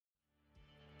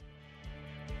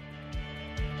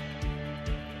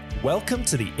Welcome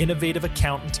to the Innovative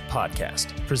Accountant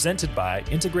Podcast, presented by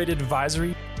Integrated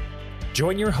Advisory.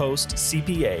 Join your host,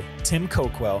 CPA Tim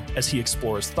Coquell, as he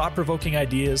explores thought-provoking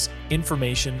ideas,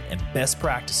 information, and best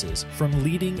practices from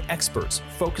leading experts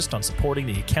focused on supporting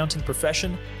the accounting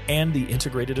profession and the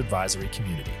integrated advisory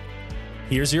community.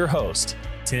 Here's your host,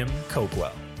 Tim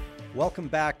Coquell. Welcome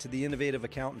back to the Innovative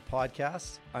Accountant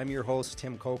Podcast. I'm your host,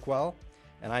 Tim Coquell,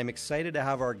 and I'm excited to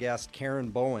have our guest,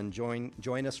 Karen Bowen, join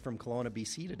us from Kelowna,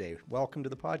 BC today. Welcome to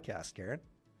the podcast, Karen.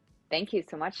 Thank you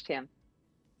so much, Tim.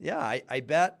 Yeah, I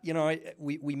bet,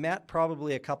 we met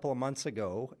probably a couple of months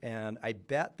ago, and I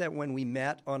bet that when we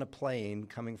met on a plane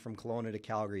coming from Kelowna to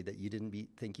Calgary that you didn't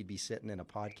think you'd be sitting in a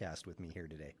podcast with me here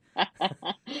today.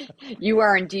 You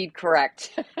are indeed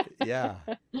correct. Yeah.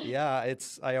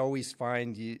 I always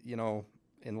find,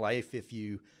 in life, if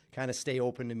you kind of stay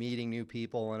open to meeting new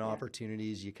people and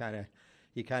opportunities, you kind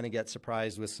of get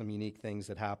surprised with some unique things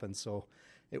that happen. So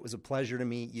it was a pleasure to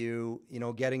meet you.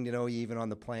 Getting to know you even on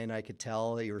the plane, I could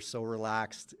tell you were so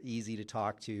relaxed, easy to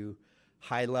talk to,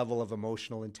 high level of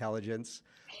emotional intelligence,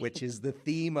 which is the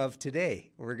theme of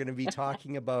today. We're going to be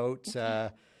talking about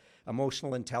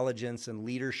emotional intelligence and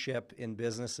leadership in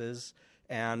businesses.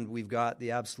 And we've got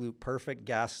the absolute perfect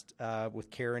guest with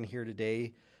Karen here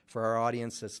today for our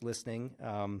audience that's listening.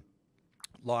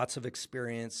 Lots of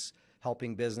experience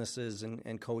helping businesses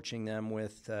and coaching them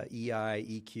with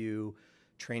EI, EQ,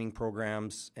 training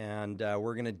programs, and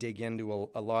we're going to dig into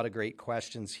a lot of great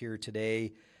questions here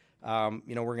today. We're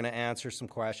going to answer some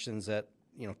questions that,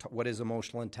 what is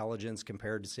emotional intelligence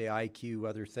compared to, say, IQ,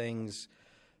 other things?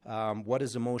 What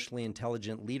does emotionally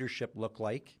intelligent leadership look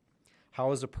like?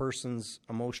 How is a person's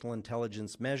emotional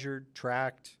intelligence measured,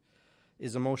 tracked?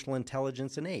 Is emotional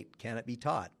intelligence innate? Can it be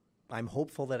taught? I'm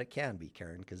hopeful that it can be,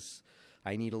 Karen, because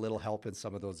I need a little help in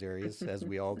some of those areas, as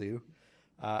we all do.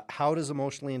 How does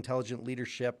emotionally intelligent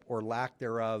leadership or lack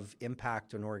thereof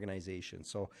impact an organization?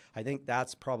 So I think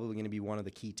that's probably going to be one of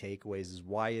the key takeaways is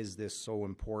why is this so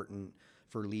important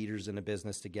for leaders in a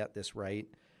business to get this right?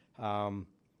 And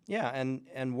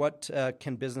what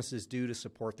can businesses do to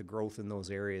support the growth in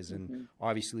those areas? And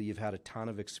obviously you've had a ton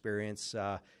of experience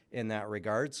in that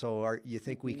regard. So you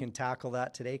think we can tackle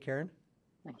that today, Karen?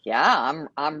 Yeah,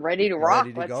 I'm ready to rock.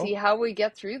 Ready to Let's go? see how we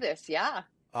get through this. Yeah.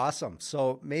 Awesome.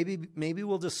 So maybe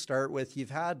we'll just start with, you've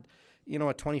had,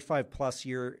 a 25 plus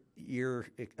year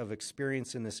of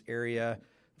experience in this area,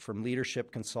 from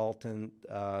leadership consultant,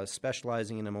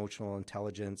 specializing in emotional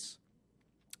intelligence.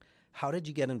 How did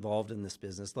you get involved in this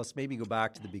business? Let's maybe go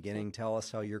back to the beginning. Tell us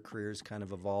how your career's kind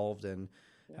of evolved and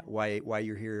why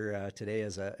you're here today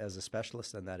as a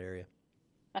specialist in that area.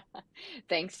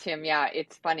 Thanks, Tim. Yeah,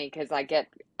 it's funny because I get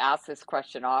asked this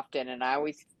question often, and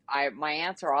my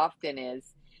answer often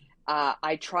is,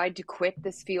 I tried to quit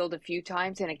this field a few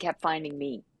times and it kept finding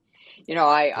me.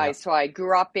 I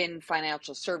grew up in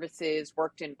financial services,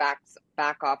 worked in back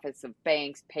office of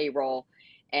banks, payroll,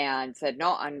 and said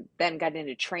no. Then got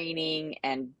into training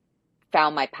and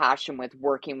found my passion with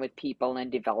working with people and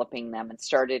developing them, and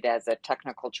started as a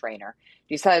technical trainer.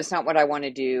 Decided it's not what I want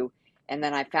to do, and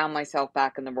then I found myself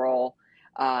back in the role.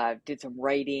 Did some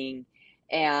writing.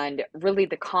 And really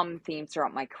the common themes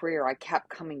throughout my career, I kept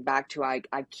coming back to, I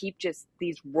keep just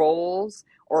these roles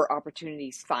or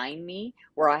opportunities find me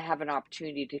where I have an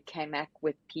opportunity to connect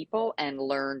with people and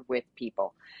learn with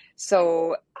people.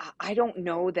 So I don't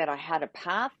know that I had a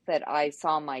path that I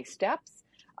saw my steps,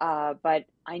 but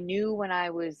I knew when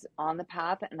I was on the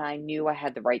path and I knew I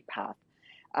had the right path.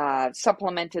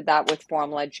 Supplemented that with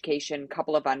formal education, a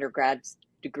couple of undergrad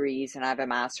degrees, and I have a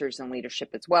master's in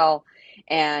leadership as well.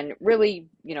 And really,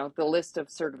 the list of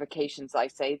certifications I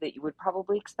say that you would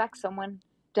probably expect someone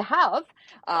to have.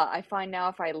 I find now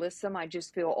if I list them, I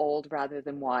just feel old rather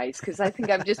than wise, because I think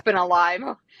I've just been alive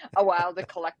a while to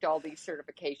collect all these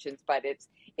certifications. But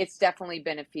it's definitely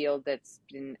been a field that's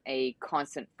been a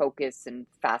constant focus and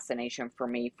fascination for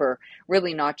me, for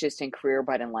really not just in career,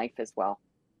 but in life as well.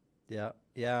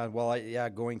 Yeah. Well,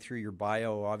 going through your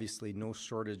bio, obviously no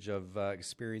shortage of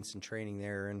experience and training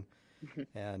there,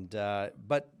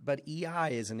 but EI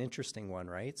is an interesting one,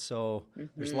 right? So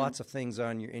there's lots of things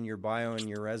in your bio and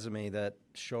your resume that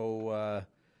show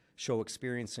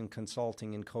experience in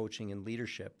consulting and coaching and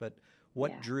leadership. But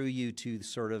what drew you to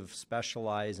sort of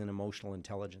specialize in emotional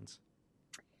intelligence?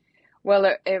 Well,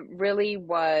 it really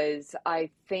was,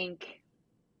 I think.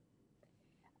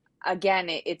 Again,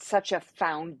 it's such a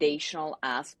foundational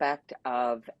aspect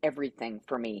of everything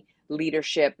for me: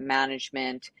 leadership,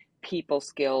 management, people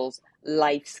skills,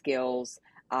 life skills,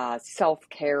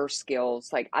 self-care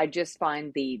skills. Like, I just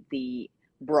find the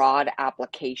broad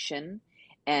application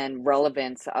and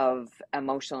relevance of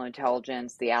emotional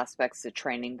intelligence, the aspects of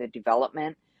training, the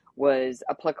development was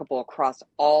applicable across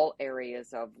all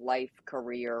areas of life,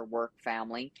 career, work,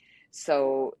 family.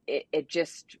 So it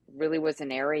just really was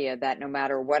an area that no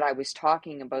matter what I was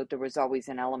talking about, there was always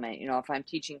an element. If I'm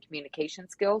teaching communication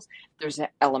skills, there's an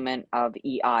element of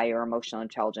EI or emotional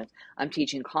intelligence. I'm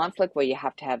teaching conflict, well, you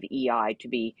have to have EI to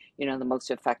be, the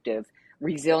most effective.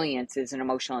 Resilience is an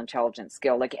emotional intelligence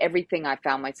skill. Like everything I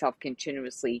found myself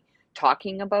continuously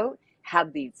talking about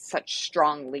had these such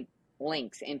strong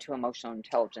links into emotional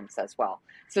intelligence as well.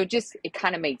 So it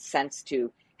kind of made sense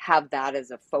to have that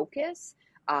as a focus.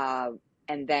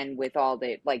 And then with all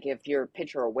like if you're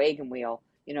picture a wagon wheel,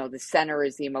 the center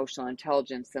is the emotional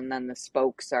intelligence, and then the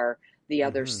spokes are the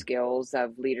other skills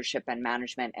of leadership and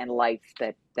management and life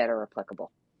that are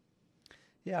applicable.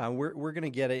 Yeah, we're going to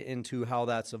get into how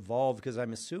that's evolved, because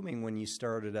I'm assuming when you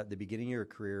started at the beginning of your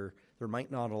career, there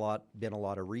might not been a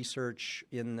lot of research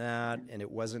in that, and it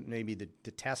wasn't maybe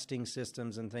the testing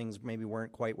systems and things maybe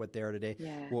weren't quite what they are today.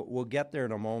 Yeah. We'll get there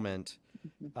in a moment.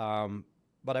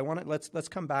 But let's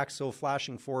come back. So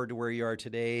flashing forward to where you are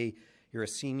today, you're a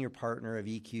senior partner of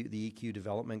the EQ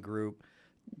Development Group.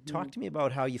 Talk to me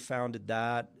about how you founded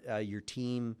that, your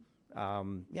team,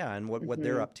 and what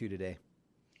they're up to today.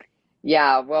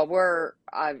 Yeah, well, we're,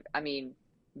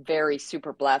 very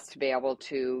super blessed to be able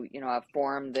to, have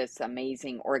formed this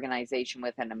amazing organization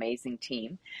with an amazing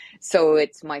team. So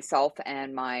it's myself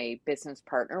and my business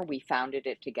partner. We founded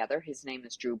it together. His name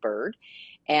is Drew Bird.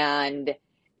 And,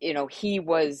 he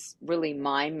was really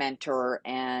my mentor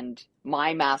and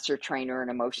my master trainer in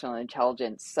emotional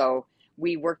intelligence. So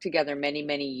we worked together many,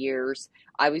 many years.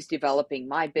 I was developing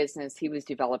my business. He was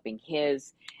developing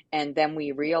his. And then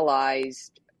we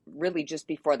realized really just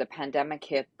before the pandemic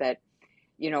hit that,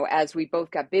 as we both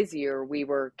got busier, we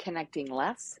were connecting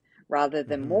less rather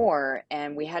than more.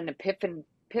 And we had an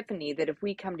epiphany that if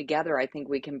we come together, I think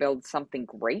we can build something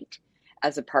great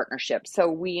as a partnership.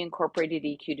 So we incorporated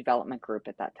EQ Development Group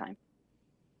at that time.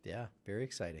 Yeah, very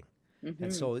exciting.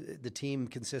 And so the team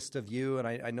consists of you, and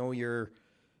I know you're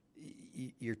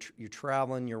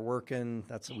traveling, you're working.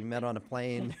 We met on a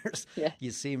plane. You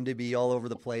seem to be all over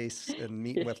the place and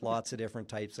meeting with lots of different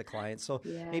types of clients. So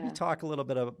maybe talk a little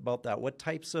bit about that. What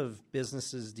types of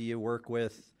businesses do you work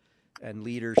with, and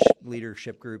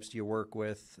leadership groups do you work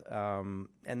with? And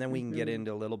then we can get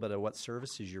into a little bit of what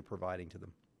services you're providing to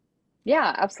them.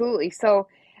 Yeah, absolutely. So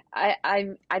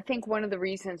I think one of the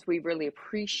reasons we really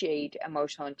appreciate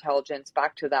emotional intelligence,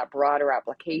 back to that broader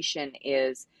application,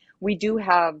 is we do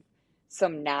have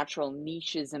some natural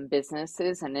niches in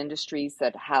businesses and industries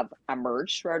that have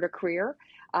emerged throughout our career,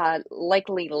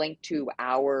 likely linked to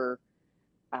our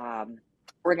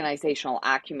organizational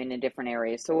acumen in different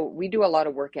areas. So we do a lot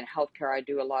of work in healthcare. I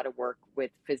do a lot of work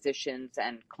with physicians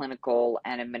and clinical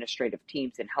and administrative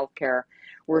teams in healthcare.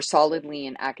 We're solidly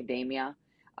in academia,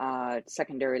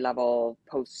 secondary level,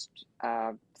 post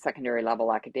secondary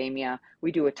level academia.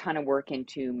 We do a ton of work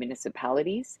into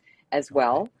municipalities as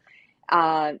well.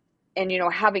 And,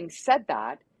 having said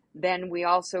that, then we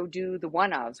also do the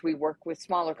one-ofs. We work with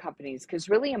smaller companies, because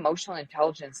really emotional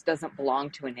intelligence doesn't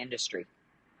belong to an industry.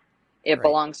 It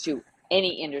belongs to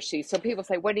any industry. So people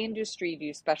say, what industry do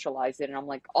you specialize in? And I'm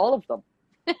like, all of them.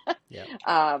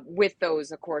 With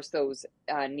those, of course, those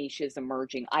niches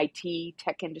emerging. IT,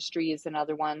 tech industry is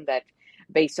another one that,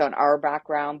 based on our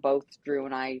background, both Drew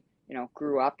and I,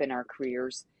 grew up in our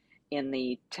careers in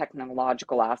the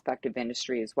technological aspect of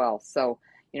industry as well. So,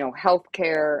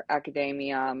 healthcare,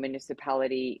 academia,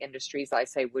 municipality, industries, I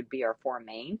say, would be our four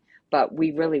main. But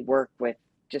we really work with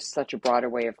just such a broad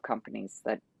array of companies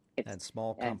that and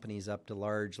small companies up to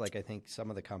large. Like I think some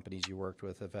of the companies you worked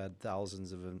with have had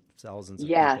thousands of people.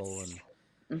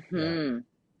 And,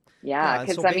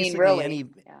 because so really.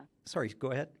 Sorry,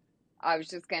 go ahead. I was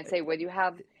just going to say,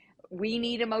 we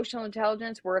need emotional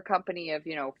intelligence. We're a company of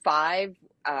 5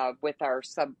 with our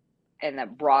and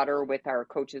that broader with our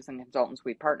coaches and consultants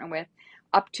we partner with,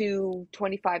 up to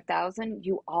 25,000.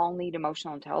 You all need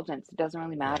emotional intelligence. It doesn't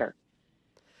really matter.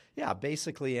 Yeah,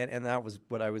 basically, and that was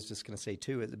what I was just going to say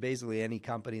too, is basically any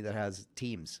company that has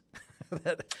teams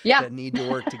that need to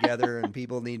work together, and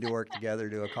people need to work together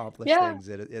to accomplish things.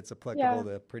 It's applicable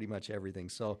to pretty much everything.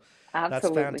 So that's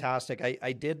fantastic.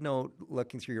 I did note,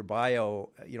 looking through your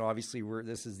bio, obviously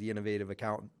this is the Innovative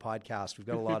Accountant Podcast. We've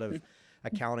got a lot of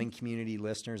accounting community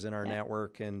listeners in our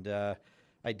network, and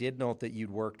I did note that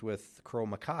you'd worked with Crowe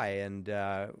Mackay, and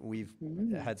we've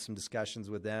had some discussions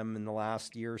with them in the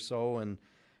last year or so, and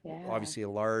obviously a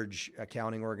large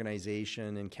accounting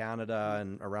organization in Canada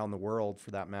and around the world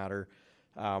for that matter.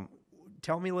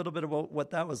 tell me a little bit about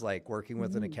what that was like, working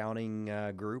with an Mm.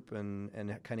 accounting group and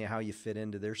kind of how you fit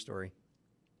into their story.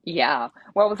 Yeah.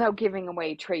 Well, without giving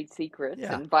away trade secrets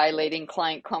Yeah. and violating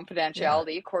client Yeah.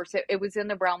 confidentiality, of course, it was in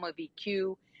the realm of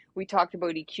EQ. We talked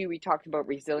about EQ, we talked about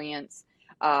resilience.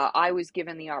 I was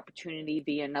given the opportunity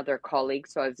via another colleague,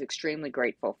 so I was extremely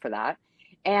grateful for that.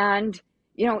 And,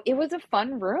 it was a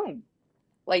fun room.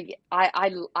 Like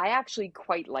I actually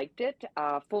quite liked it.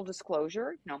 Full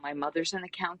disclosure, my mother's an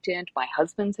accountant, my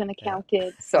husband's an Yeah.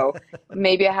 accountant, so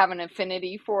maybe I have an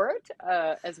affinity for it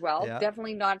as well. Yeah.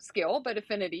 Definitely not skill, but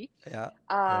affinity. Yeah.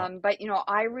 Yeah. But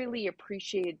I really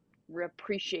appreciate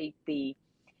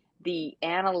the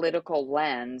analytical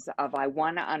lens of I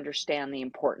want to understand the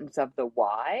importance of the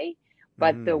why,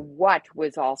 but the Mm. what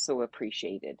was also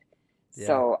appreciated. Yeah.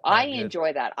 So I Yeah. Good.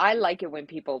 enjoy that. I like it when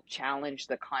people challenge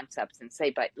the concepts and say,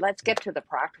 but let's Yeah. get to the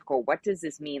practical. What does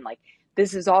this mean? Like,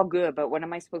 this is all good, but what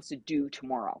am I supposed to do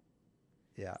tomorrow?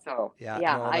 Yeah. So Yeah.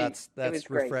 yeah, No, it was that's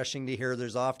great. refreshing to hear.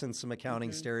 There's often some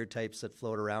accounting Hmm. stereotypes that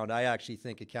float around. I actually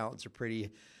think accountants are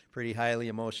pretty highly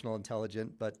emotional,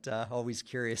 intelligent, but always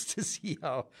curious to see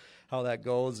how that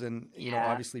goes. And Yeah.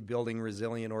 obviously building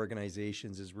resilient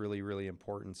organizations is really, really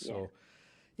important. Yeah. So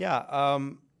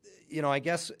yeah, I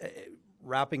guess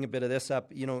wrapping a bit of this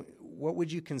up, what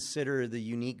would you consider the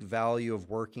unique value of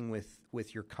working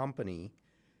with your company?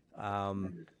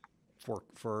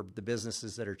 For the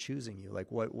businesses that are choosing you? Like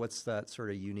what's that sort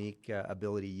of unique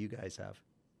ability you guys have?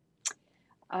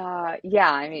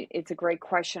 Yeah, I mean, it's a great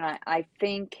question. I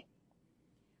think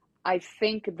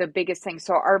the biggest thing,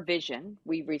 so our vision,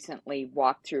 we recently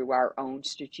walked through our own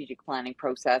strategic planning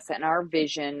process, and our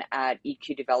vision at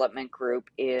EQ Development Group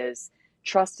is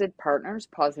trusted partners,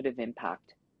 positive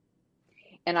impact.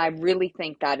 And I really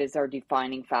think that is our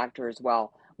defining factor as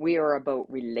well. We are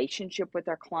about relationship with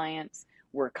our clients,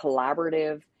 we're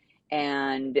collaborative,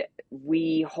 and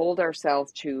we hold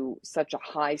ourselves to such a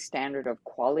high standard of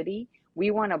quality. We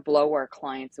want to blow our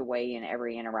clients away in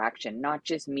every interaction, not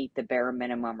just meet the bare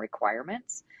minimum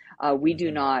requirements. We do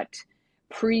Mm-hmm. not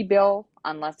pre bill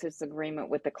unless it's agreement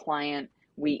with the client.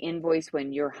 We invoice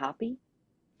when you're happy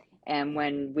and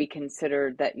when we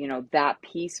consider that that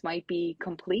piece might be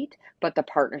complete, but the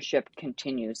partnership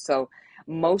continues. So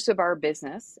most of our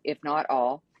business, if not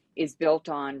all, is built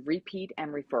on repeat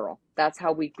and referral. That's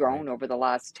how we've Right. grown over the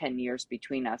last 10 years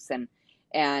between us.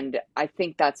 And I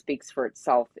think that speaks for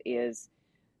itself. Is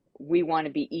we want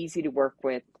to be easy to work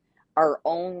with. Our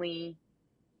only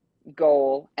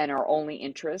goal and our only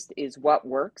interest is what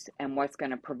works and what's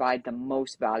going to provide the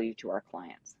most value to our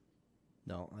clients.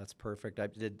 No, that's perfect. I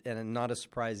did, and not a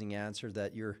surprising answer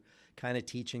that you're kind of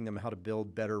teaching them how to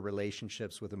build better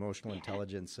relationships with emotional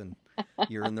intelligence, and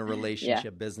you're in the Yeah.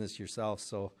 relationship business yourself.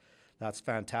 So that's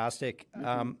fantastic.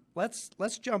 Mm-hmm.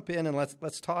 Let's jump in and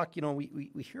let's talk.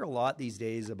 We hear a lot these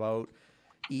days about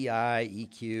EI,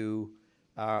 EQ.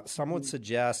 Some would Mm-hmm.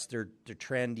 suggest they're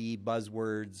trendy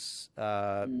buzzwords,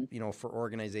 Mm-hmm. for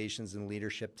organizations and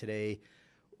leadership today.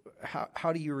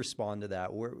 How do you respond to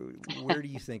that? Where do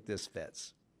you think this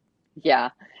fits? Yeah.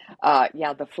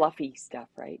 Yeah, the fluffy stuff,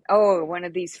 right? Oh, one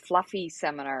of these fluffy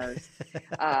seminars.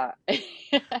 Uh,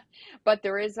 but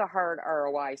there is a hard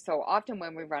ROI. So often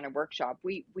when we run a workshop,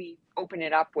 we open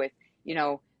it up with,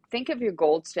 think of your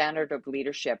gold standard of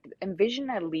leadership. Envision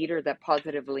a leader that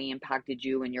positively impacted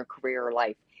you in your career or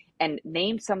life and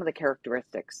name some of the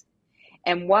characteristics.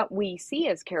 And what we see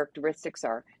as characteristics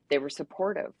are they were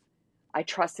supportive. I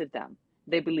trusted them.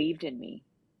 They believed in me.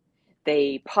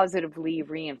 They positively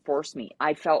reinforced me.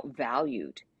 I felt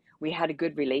valued. We had a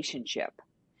good relationship.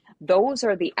 Those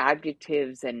are the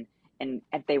adjectives, and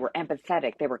they were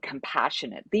empathetic. They were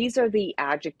compassionate. These are the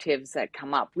adjectives that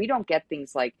come up. We don't get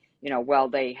things like, well,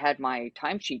 they had my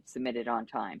timesheet submitted on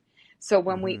time. So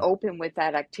when we Mm-hmm. open with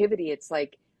that activity, it's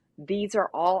like these are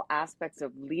all aspects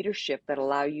of leadership that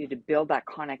allow you to build that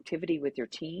connectivity with your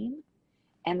team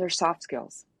and their soft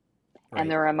skills and Right.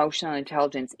 their emotional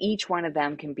intelligence. Each one of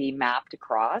them can be mapped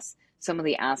across some of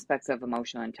the aspects of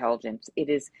emotional intelligence. It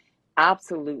is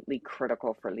absolutely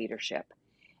critical for leadership.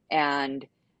 And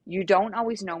you don't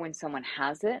always know when someone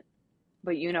has it,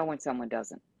 but you know when someone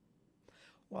doesn't.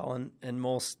 Well, and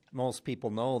most people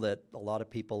know that a lot of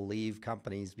people leave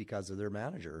companies because of their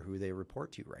manager, who they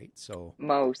report to, right? So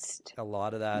Most. a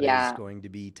lot of that is Yeah. going to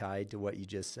be tied to what you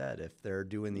just said. If they're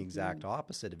doing the exact Hmm.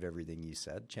 opposite of everything you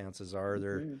said, chances are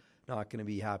they're Hmm. not going to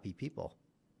be happy people.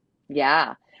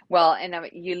 Yeah. Well, and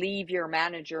you leave your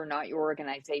manager, not your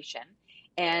organization.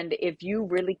 And if you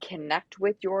really connect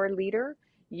with your leader,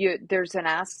 there's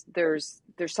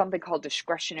something called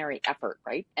discretionary effort,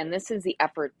 right? And this is the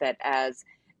effort that as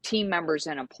team members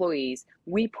and employees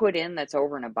we put in that's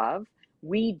over and above.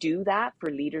 We do that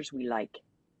for leaders we like.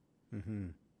 Mm-hmm.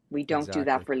 We don't do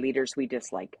that Exactly. for leaders we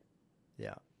dislike.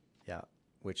 Yeah. Yeah.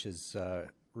 Which is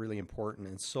really important.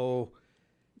 And so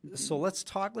let's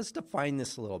define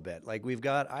this a little bit. Like we've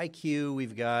got IQ,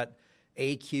 we've got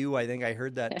AQ. I think I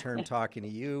heard that term talking to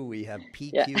you. We have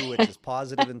Yeah. PQ, which is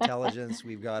positive intelligence.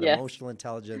 We've got Yes. emotional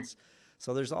intelligence.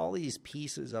 So there's all these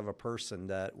pieces of a person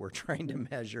that we're trying to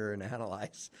measure and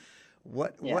analyze.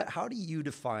 How do you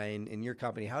define in your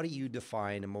company, how do you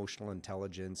define emotional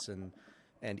intelligence and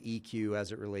EQ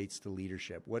as it relates to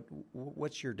leadership?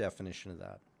 What's your definition of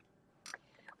that?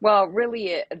 Well,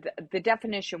 really, the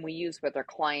definition we use with our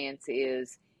clients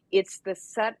is it's the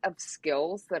set of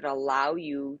skills that allow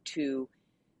you to,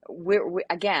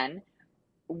 again,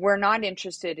 we're not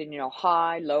interested in,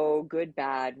 high, low, good,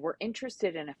 bad. We're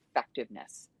interested in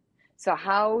effectiveness. So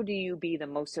how do you be the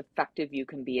most effective you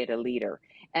can be at a leader?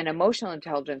 And emotional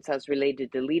intelligence as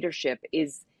related to leadership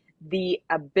is the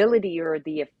ability or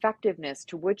the effectiveness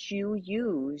to which you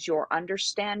use your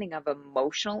understanding of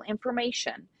emotional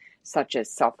information, such as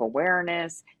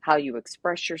self-awareness, how you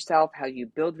express yourself, how you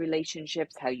build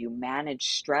relationships, how you manage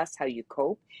stress, how you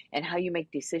cope, and how you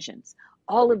make decisions.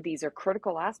 All of these are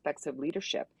critical aspects of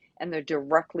leadership, and they're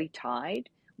directly tied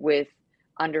with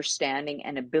understanding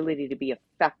and ability to be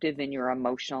effective in your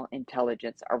emotional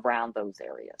intelligence around those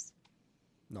areas.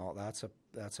 No, that's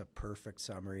a perfect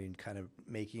summary and kind of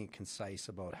making it concise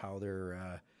about how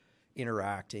they're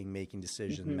interacting, making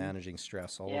decisions, managing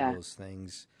stress, all of those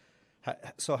things.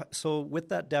 So with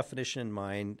that definition in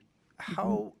mind,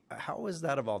 how has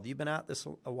that evolved? You've been at this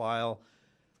a while.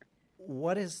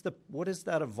 What has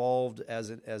that evolved as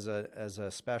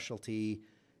a specialty?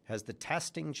 Has the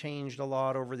testing changed a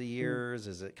lot over the years?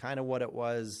 Is it kind of what it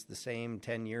was the same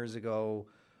 10 years ago?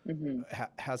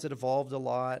 Has it evolved a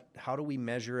lot? How do we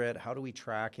measure it? How do we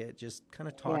track it? Just kind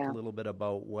of talk a little bit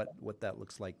about what that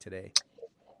looks like today.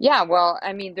 Yeah, well,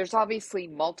 I mean, there's obviously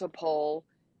multiple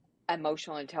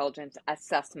emotional intelligence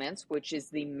assessments, which is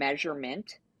the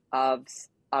measurement of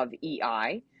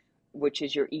EI, which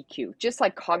is your EQ. Just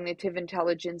like cognitive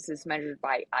intelligence is measured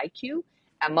by IQ,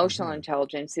 emotional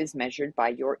intelligence is measured by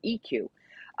your EQ.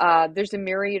 There's a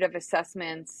myriad of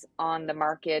assessments on the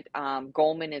market.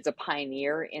 Goldman is a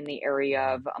pioneer in the area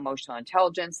of emotional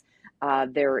intelligence.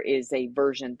 There is a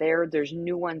version there. There's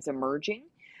new ones emerging.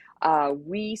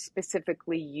 We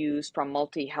specifically use from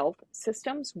multi-health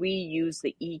systems, we use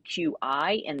the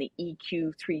EQI and the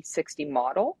EQ 360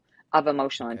 model of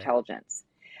emotional intelligence.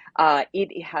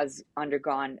 It has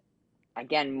undergone,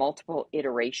 again, multiple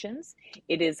iterations.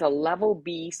 It is a level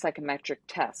B psychometric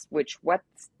test, which what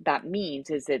that means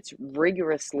is it's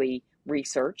rigorously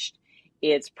researched.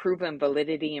 It's proven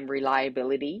validity and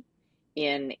reliability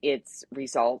in its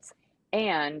results.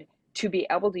 And to be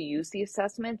able to use the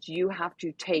assessments, you have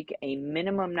to take a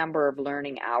minimum number of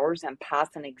learning hours and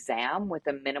pass an exam with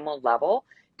a minimal level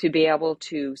to be able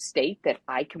to state that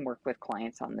I can work with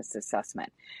clients on this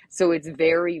assessment. So it's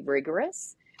very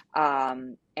rigorous.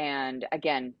 And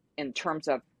again, in terms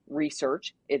of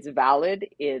research, it's valid,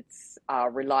 it's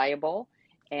reliable,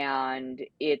 and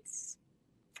it's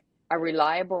a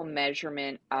reliable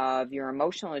measurement of your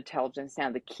emotional intelligence.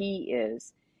 Now, the key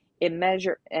is it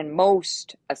measure, and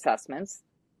most assessments,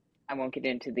 I won't get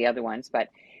into the other ones, but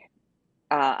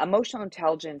emotional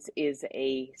intelligence is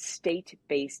a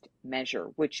state-based measure,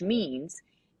 which means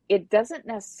it doesn't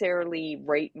necessarily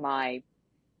rate my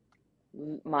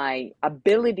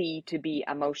ability to be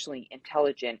emotionally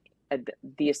intelligent.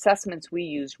 The assessments we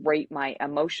use rate my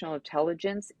emotional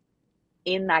intelligence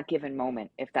in that given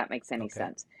moment, if that makes any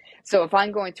sense. So if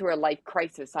I'm going through a life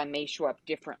crisis, I may show up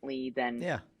differently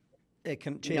than it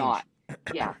can change. Not.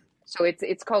 So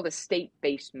it's called a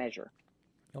state-based measure.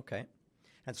 Okay.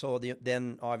 And so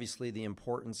then obviously the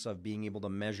importance of being able to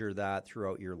measure that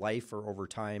throughout your life or over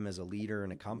time as a leader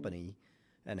in a company,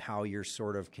 and how you're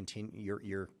sort of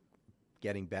you're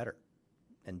getting better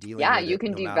and dealing with it. You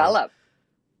can develop.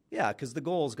 Because the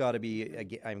goal's got to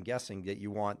be, I'm guessing, that you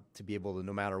want to be able to,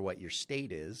 no matter what your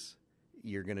state is,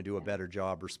 you're going to do a better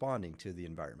job responding to the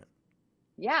environment.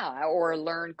 Or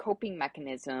learn coping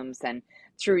mechanisms, and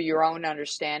through your own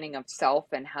understanding of self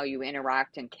and how you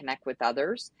interact and connect with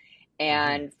others.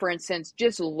 And for instance,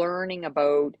 just learning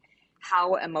about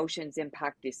how emotions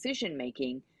impact decision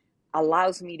making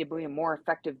allows me to be a more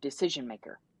effective decision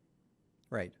maker.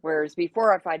 Right. Whereas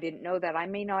before, if I didn't know that, I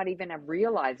may not even have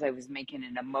realized I was making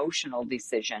an emotional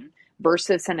decision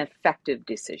versus an effective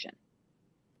decision.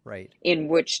 Right. In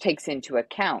which takes into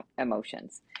account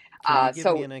emotions. Can you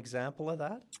give me an example of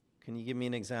that? Can you give me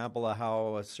an example of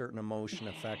how a certain emotion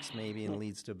affects maybe and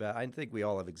leads to bad? I think we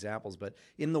all have examples, but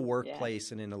in the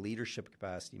workplace and in a leadership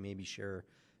capacity, maybe share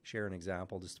an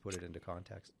example just to put it into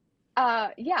context.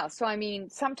 Yeah. So, I mean,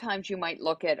 sometimes you might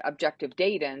look at objective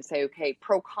data and say, okay,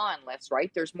 pro con list,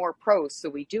 right? There's more pros, so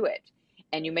we do it.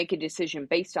 And you make a decision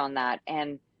based on that,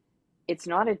 and it's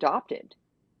not adopted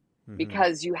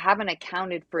because you haven't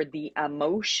accounted for the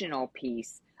emotional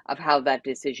piece of how that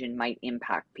decision might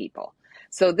impact people.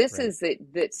 So this is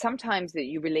that sometimes that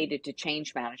you relate it to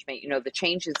change management. You know, the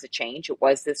change is the change. It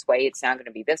was this way. It's now going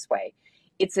to be this way.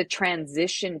 It's a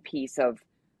transition piece of,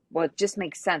 well, it just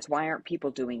makes sense. Why aren't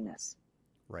people doing this?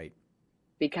 Right.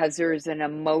 Because there's an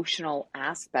emotional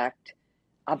aspect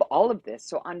of all of this.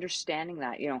 So understanding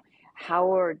that, you know,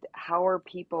 how are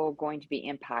people going to be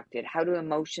impacted? How do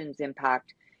emotions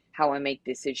impact how I make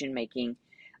decision making?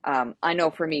 I know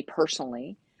for me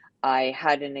personally, I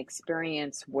had an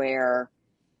experience where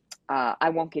I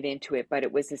won't get into it, but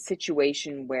it was a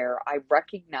situation where I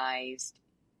recognized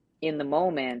in the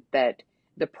moment that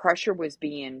the pressure was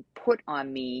being put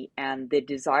on me, and the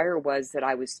desire was that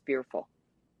I was fearful.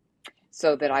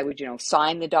 So that I would, you know,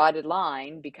 sign the dotted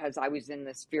line because I was in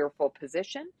this fearful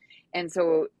position. And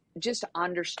so just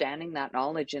understanding that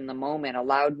knowledge in the moment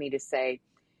allowed me to say,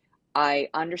 I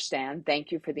understand.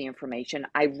 Thank you for the information.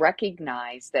 I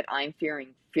recognize that I'm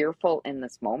fearful in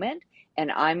this moment,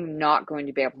 and I'm not going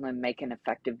to be able to make an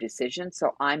effective decision.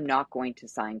 So I'm not going to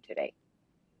sign today.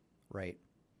 Right.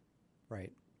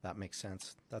 That makes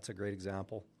sense. That's a great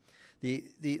example.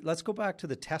 Let's go back to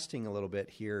the testing a little bit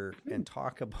here and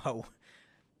talk about,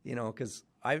 you know, because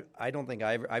I don't think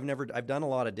I've done a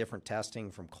lot of different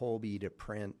testing, from Colby to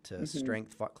Print to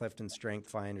Clifton Strength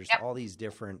Finders, all these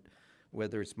different,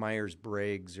 whether it's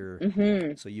Myers-Briggs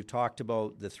or, so you've talked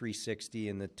about the 360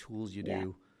 and the tools you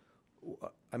do.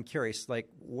 I'm curious, like,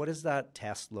 what does that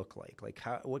test look like? Like,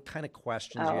 what kind of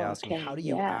questions are you asking? Okay. How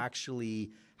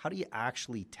do you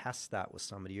actually test that with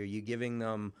somebody? Are you giving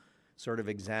them sort of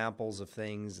examples of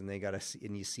things and they got to see,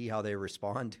 and you see how they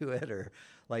respond to it? Or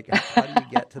like, how do you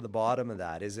get to the bottom of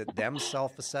that? Is it them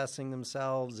self-assessing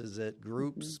themselves? Is it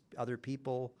groups, other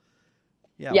people?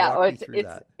 Walk me through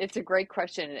that. It's a great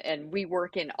question. And we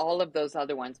work in all of those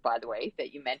other ones, by the way,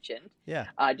 that you mentioned,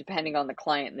 depending on the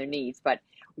client and their needs. But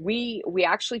we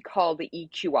actually call the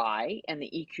EQI and the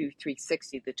EQ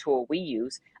 360, the tool we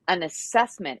use, an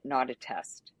assessment, not a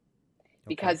test.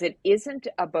 Because it isn't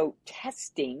about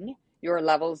testing your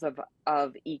levels of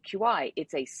EQI.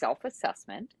 It's a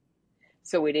self-assessment.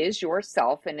 So it is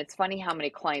yourself. And it's funny how many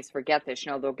clients forget this.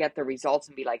 You know, they'll get the results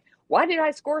and be like, why did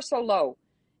I score so low?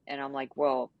 And I'm like,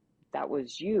 well, that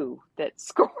was you that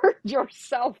scored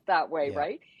yourself that way,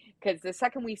 right? Because the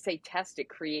second we say test, it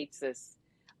creates this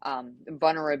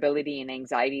vulnerability and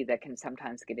anxiety that can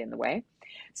sometimes get in the way.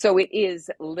 So it is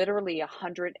literally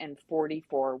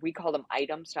 144, we call them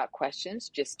items, not questions,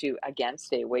 just to, again,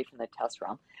 stay away from the test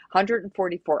realm.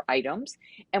 144 items.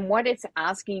 And what it's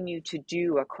asking you to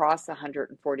do across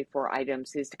 144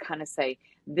 items is to kind of say,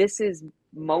 this is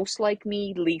most like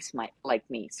me, least like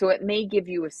me. So it may give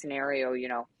you a scenario, you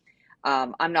know,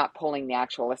 I'm not pulling the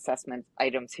actual assessment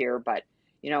items here, but,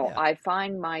 you know, I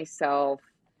find myself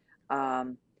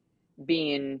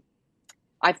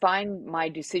I find my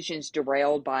decisions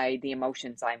derailed by the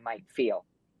emotions I might feel.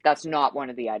 That's not one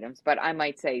of the items, but I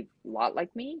might say a lot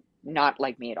like me, not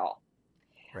like me at all.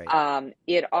 Right.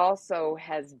 It also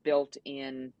has built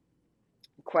in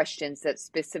questions that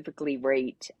specifically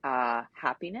rate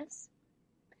happiness,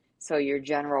 so your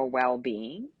general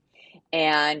well-being.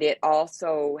 And it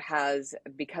also has,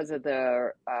 because of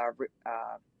the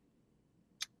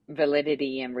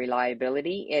validity and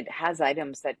reliability, it has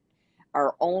items that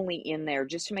are only in there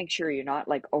just to make sure you're not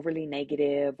like overly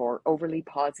negative or overly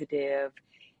positive,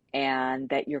 and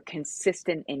that you're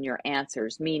consistent in your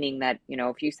answers. Meaning that, you know,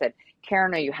 if you said,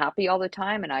 Karen, are you happy all the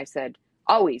time? And I said,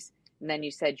 always. And then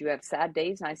you said, you have sad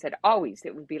days? And I said, always.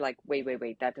 It would be like, wait,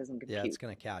 that doesn't compute. Yeah, it's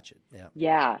going to catch it.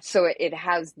 Yeah. So it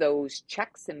has those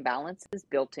checks and balances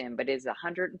built in, but it is a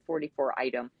 144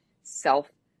 item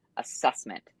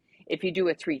self-assessment. If you do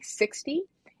a 360,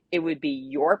 it would be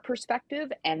your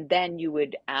perspective, and then you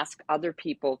would ask other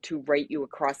people to rate you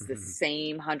across the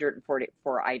same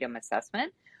 144 item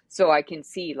assessment. So I can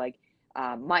see, like,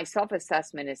 my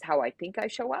self-assessment is how I think I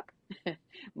show up.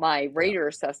 My rater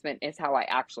assessment is how I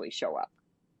actually show up,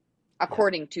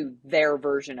 according to their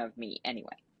version of me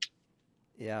anyway.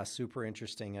 Yeah, super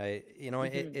interesting.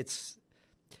 It's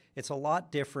a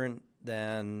lot different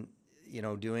than, you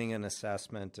know, doing an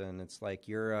assessment, and it's like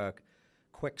you're a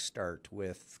quick start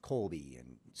with Colby,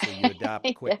 and so you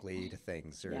adapt quickly to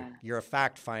things, or you're a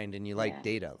fact find and you like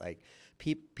data. Like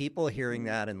people hearing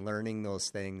that and learning those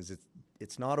things,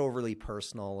 it's not overly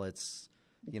personal. It's,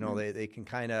 you know, they can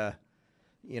kind of,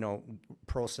 you know,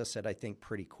 process it, I think,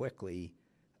 pretty quickly.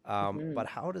 But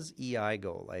how does EI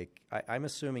go? Like, I'm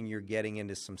assuming you're getting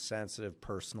into some sensitive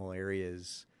personal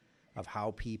areas of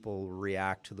how people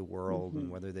react to the world and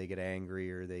whether they get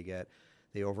angry or they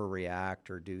overreact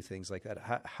or do things like that.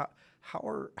 How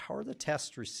are the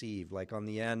tests received? Like on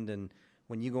the end, and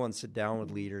when you go and sit down with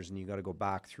leaders and you got to go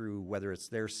back through whether it's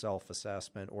their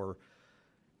self-assessment or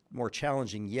more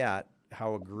challenging yet,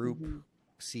 how a group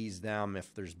sees them,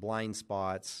 if there's blind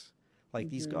spots, like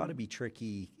these got to be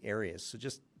tricky areas. So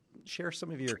just share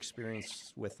some of your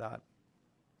experience with that.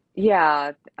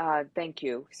 Yeah, thank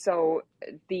you. So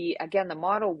the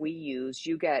model we use,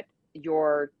 you get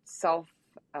your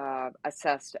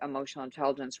self-assessed emotional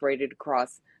intelligence rated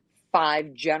across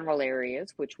 5 general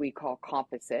areas, which we call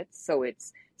composites. So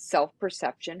it's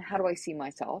self-perception, how do I see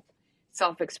myself?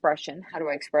 Self-expression, how do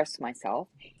I express myself?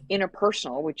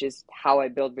 Interpersonal, which is how I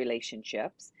build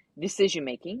relationships.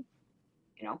 Decision-making,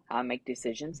 you know, how I make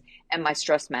decisions. And my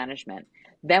stress management.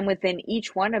 Then within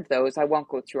each one of those, I won't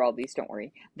go through all these, don't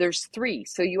worry, there's 3.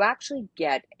 So you actually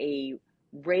get a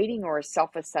rating or a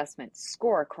self-assessment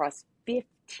score across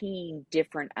 15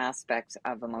 different aspects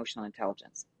of emotional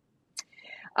intelligence.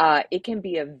 It can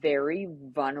be a very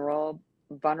vulnerable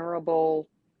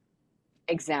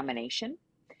examination.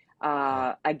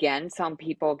 Again, some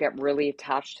people get really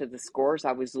attached to the scores.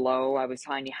 I was low, I was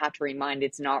high, and you have to remind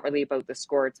it's not really about the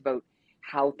score, it's about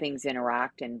how things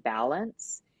interact and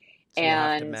balance. So you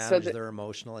have to manage their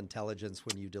emotional intelligence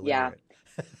when you deliver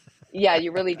it. Yeah,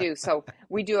 you really do. So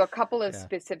we do a couple of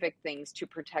specific things to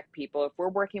protect people. If we're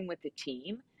working with a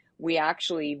team, we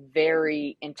actually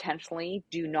very intentionally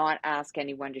do not ask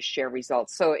anyone to share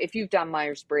results. So if you've done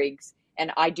Myers-Briggs,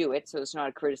 and I do it, so it's not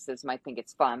a criticism, I think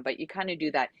it's fun, but you kind of do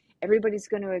that. Everybody's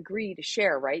going to agree to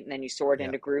share, right? And then you sort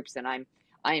into groups, and I'm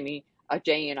a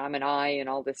J and I'm an I and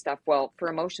all this stuff. Well, for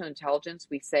emotional intelligence,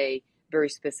 we say very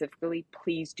specifically,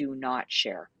 please do not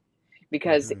share.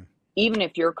 Because even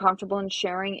if you're comfortable in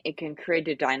sharing, it can create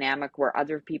a dynamic where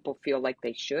other people feel like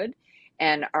they should.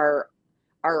 And our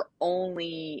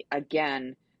only,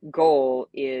 again, goal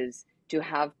is to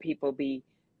have people be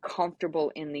comfortable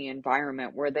in the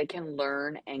environment where they can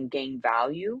learn and gain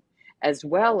value, as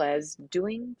well as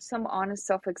doing some honest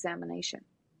self-examination.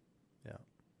 Yeah.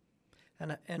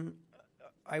 And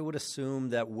I would assume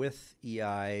that with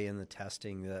EI and the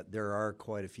testing that there are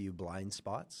quite a few blind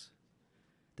spots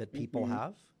that people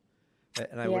have.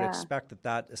 And I would expect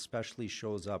that especially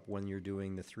shows up when you're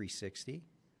doing the 360.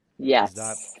 Yes. Is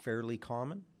that fairly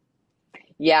common?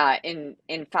 Yeah. In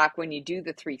fact, when you do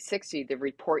the 360, the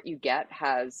report you get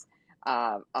has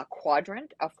a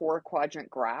 4-quadrant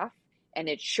graph, and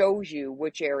it shows you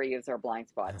which areas are blind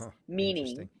spots.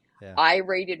 Meaning, I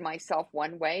rated myself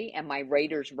one way, and my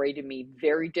raters rated me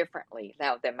very differently.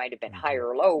 Now, that might have been higher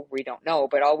or low, we don't know,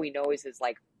 but all we know is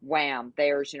like, wham,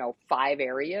 there's 5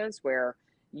 areas where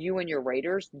you and your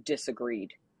raters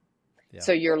disagreed.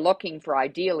 So you're looking for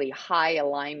ideally high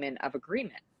alignment of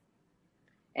agreement.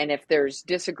 And if there's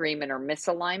disagreement or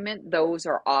misalignment, those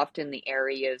are often the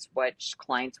areas which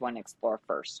clients want to explore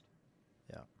first.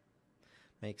 Yeah,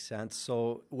 makes sense.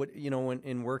 So what, when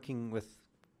in working with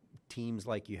teams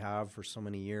like you have for so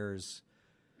many years,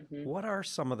 what are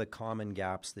some of the common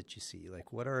gaps that you see?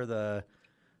 Like, what are the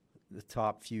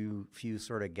top few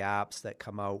sort of gaps that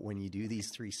come out when you do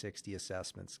these 360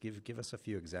 assessments? Give us a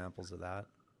few examples of that.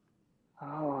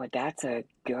 Oh, that's a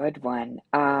good one.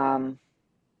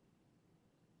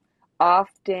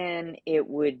 Often it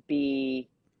would be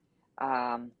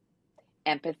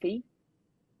empathy.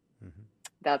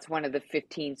 That's one of the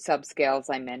 15 subscales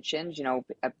I mentioned.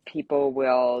 People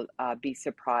will be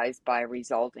surprised by a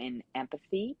result in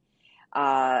empathy.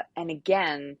 And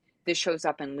again, this shows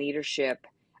up in leadership.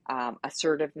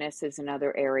 Assertiveness is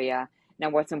another area. Now,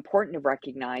 what's important to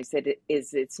recognize that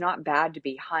it's not bad to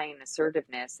be high in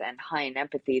assertiveness and high in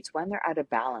empathy. It's when they're out of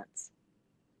balance.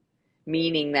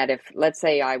 Meaning that if, let's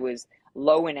say, I was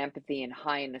low in empathy and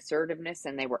high in assertiveness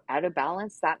and they were out of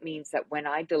balance, that means that when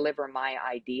I deliver my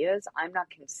ideas, I'm not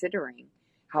considering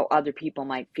how other people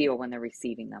might feel when they're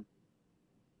receiving them.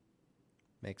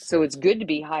 Makes sense. So it's good to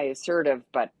be high assertive,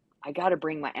 but I got to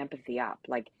bring my empathy up.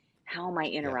 Like, how am I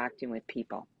interacting with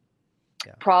people?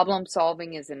 Yeah. Problem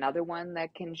solving is another one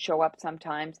that can show up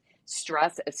sometimes.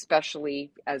 Stress,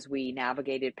 especially as we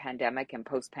navigated pandemic and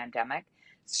post-pandemic.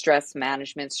 Stress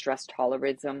management, stress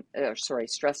tolerance,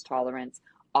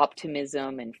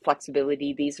 optimism, and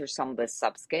flexibility. These are some of the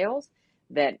subscales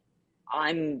that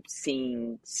I'm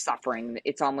seeing suffering.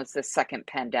 It's almost the second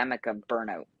pandemic of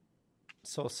burnout.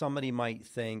 So somebody might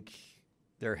think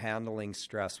they're handling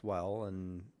stress well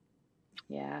and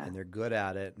they're good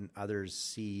at it, and others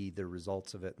see the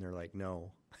results of it and they're like,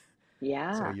 no. So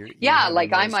you're having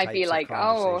like I those might be types of like, oh,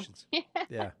 conversations.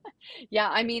 Yeah. yeah.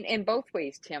 I mean, in both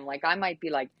ways, Tim. Like I might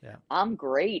be like, I'm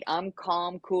great. I'm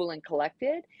calm, cool, and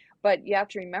collected. But you have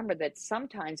to remember that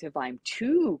sometimes if I'm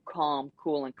too calm,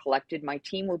 cool, and collected, my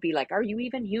team will be like, are you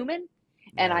even human?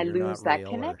 And Yeah, I you're lose not that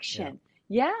real connection.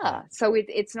 yeah. So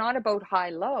it's not about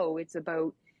high-low. It's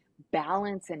about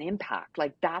balance and impact.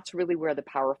 Like that's really where the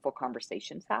powerful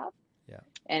conversations have. Yeah.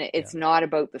 And it's not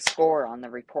about the score on the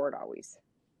report always.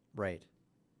 Right.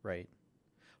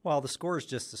 Well, the score is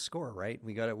just the score, right?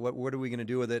 We got it. What are we going to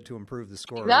do with it to improve the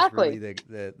score? Exactly. Is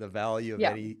really the value of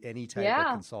any type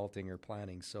of consulting or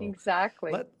planning. So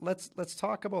exactly. Let's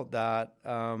talk about that.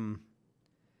 I'm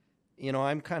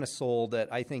kind of sold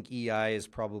that I think EI is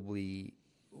probably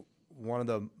one of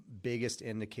the biggest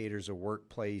indicators of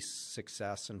workplace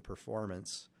success and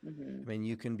performance. I mean,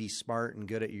 you can be smart and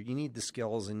good at you need the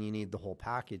skills and you need the whole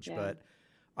package, but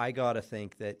I got to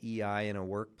think that EI in a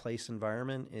workplace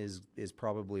environment is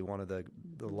probably one of the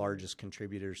largest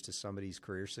contributors to somebody's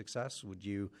career success. Would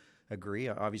you agree?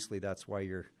 Obviously, that's why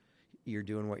you're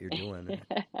doing what you're doing.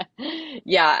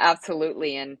 Yeah,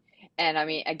 absolutely. And I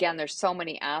mean, again, there's so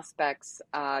many aspects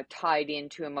tied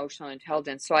into emotional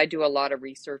intelligence. So I do a lot of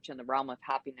research in the realm of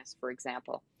happiness, for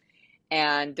example.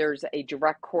 And there's a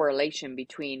direct correlation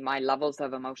between my levels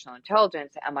of emotional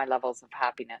intelligence and my levels of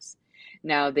happiness.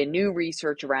 Now, the new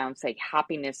research around, say,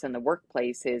 happiness in the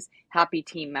workplace is happy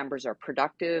team members are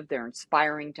productive, they're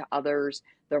inspiring to others,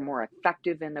 they're more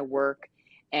effective in their work,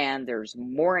 and there's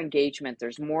more engagement,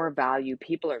 there's more value,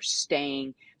 people are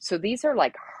staying. So these are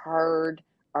like hard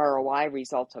ROI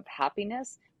results of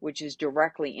happiness, which is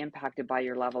directly impacted by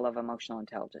your level of emotional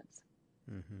intelligence.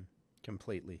 Mm-hmm.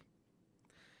 Completely.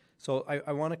 So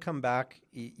I want to come back.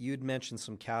 You'd mentioned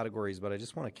some categories, but I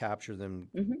just want to capture them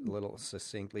a little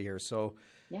succinctly here. So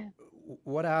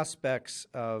what aspects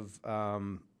of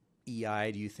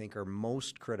EI do you think are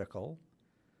most critical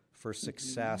for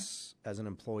success as an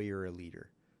employee or a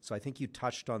leader? So I think you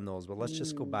touched on those, but let's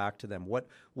just go back to them. What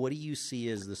do you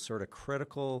see as the sort of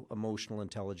critical emotional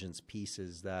intelligence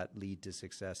pieces that lead to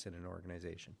success in an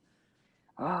organization?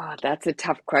 Oh, that's a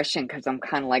tough question because I'm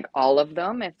kind of like all of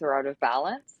them if they're out of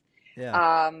balance.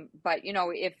 But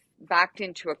if backed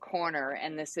into a corner,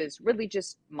 and this is really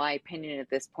just my opinion at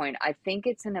this point, I think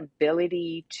it's an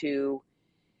ability to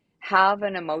have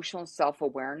an emotional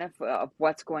self-awareness of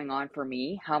what's going on for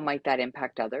me. How might that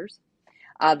impact others?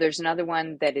 There's another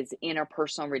one that is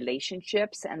interpersonal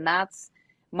relationships, and that's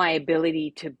my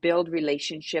ability to build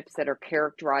relationships that are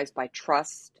characterized by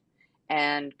trust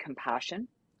and compassion.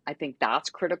 I think that's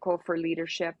critical for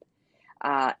leadership.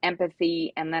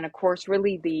 Empathy, and then of course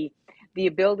really the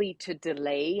ability to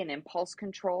delay and impulse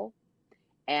control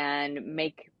and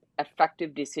make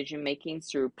effective decision making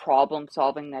through problem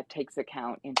solving that takes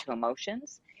account into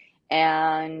emotions.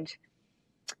 And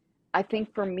I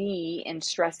think for me in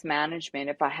stress management,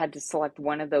 if I had to select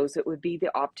one of those, it would be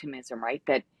the optimism, right?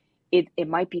 That it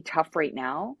might be tough right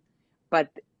now, but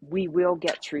we will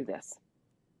get through this.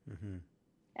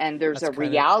 And there's a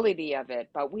reality of it,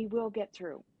 but we will get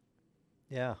through.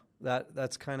 Yeah,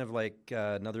 that's kind of like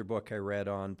another book I read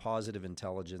on positive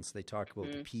intelligence. They talk about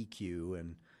the PQ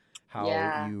and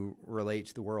how you relate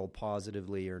to the world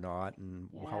positively or not, and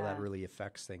how that really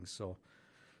affects things. So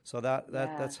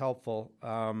that's helpful.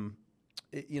 IQ,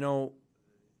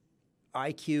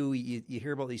 you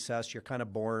hear about these tests. You're kind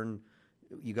of born,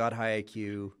 you got high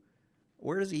IQ.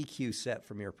 Where does EQ set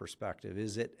from your perspective?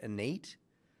 Is it innate?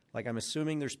 Like I'm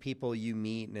assuming there's people you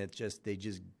meet and they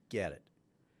just get it.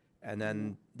 And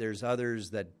then there's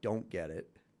others that don't get it.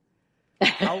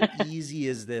 How easy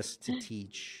is this to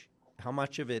teach? How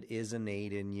much of it is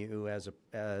innate in you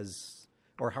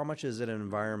or how much is it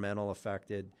environmental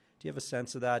affected? Do you have a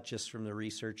sense of that just from the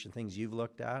research and things you've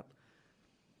looked at?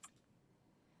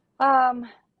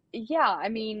 Yeah, I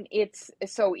mean,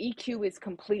 so EQ is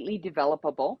completely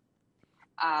developable.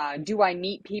 Do I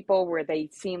meet people where they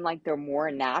seem like they're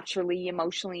more naturally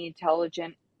emotionally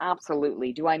intelligent?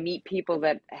 Absolutely. Do I meet people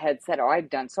that had said, oh,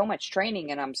 I've done so much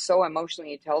training and I'm so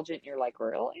emotionally intelligent? And you're like,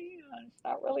 really? That's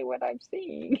not really what I'm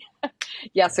seeing.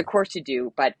 Yes, of course you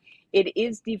do. But it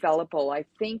is developable. I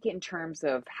think in terms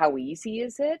of how easy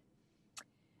is it,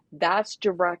 that's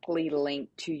directly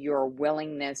linked to your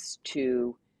willingness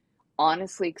to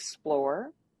honestly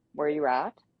explore where you're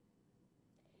at,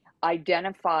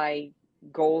 identify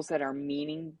goals that are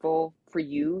meaningful for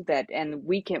you, and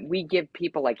we give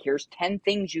people, like, here's 10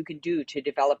 things you can do to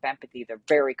develop empathy. They're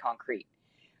very concrete.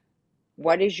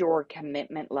 What is your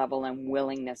commitment level and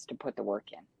willingness to put the work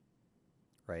in?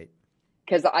 Right.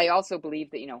 Because I also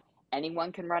believe that,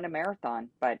 anyone can run a marathon,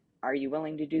 but are you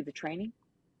willing to do the training?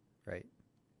 Right.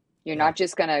 You're not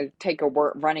just going to take a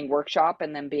running workshop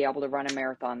and then be able to run a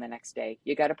marathon the next day.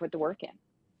 You got to put the work in.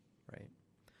 Right.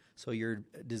 So your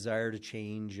desire to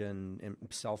change and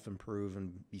self-improve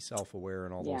and be self-aware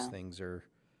and all those things are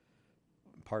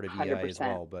part of 100%. EI as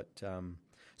well. But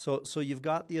so you've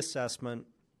got the assessment,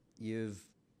 you've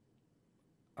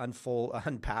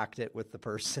unpacked it with the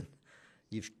person.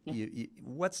 You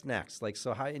what's next? Like,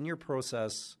 so how in your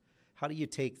process, how do you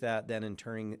take that then and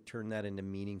turn that into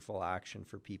meaningful action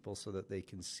for people so that they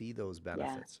can see those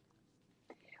benefits?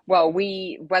 Yeah. Well,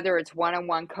 whether it's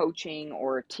one-on-one coaching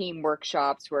or team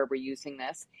workshops where we're using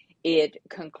this, it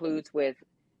concludes with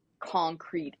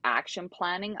concrete action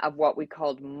planning of what we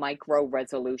called micro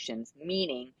resolutions,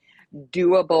 meaning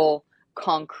doable,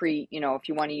 concrete. If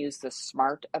you want to use the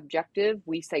SMART objective,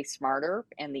 we say smarter,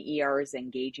 and the ER is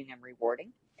engaging and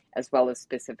rewarding, as well as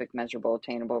specific, measurable,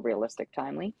 attainable, realistic,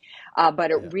 timely. But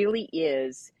it really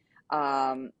is,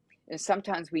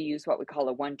 sometimes we use what we call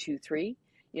a 1, 2, 3.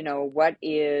 What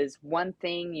is one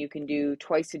thing you can do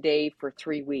twice a day for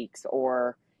 3 weeks?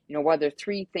 Or, what are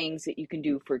 3 things that you can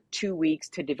do for 2 weeks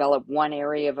to develop one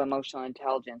area of emotional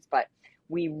intelligence? But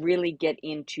we really get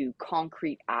into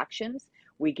concrete actions.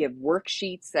 We give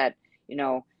worksheets that,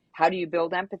 how do you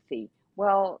build empathy?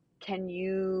 Well, can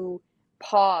you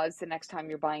pause the next time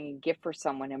you're buying a gift for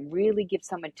someone and really give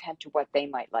some intent to what they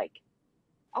might like?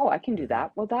 Oh, I can do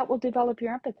that. Well, that will develop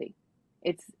your empathy.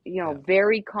 It's,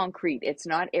 very concrete. It's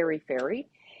not airy-fairy.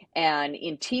 And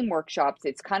in team workshops,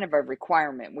 it's kind of a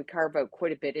requirement. We carve out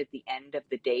quite a bit at the end of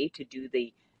the day to do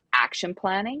the action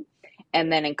planning.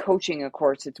 And then in coaching, of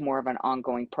course, it's more of an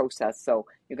ongoing process. So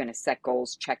you're going to set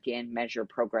goals, check in, measure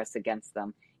progress against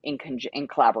them in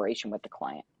collaboration with the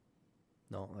client.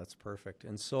 No, that's perfect.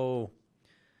 And so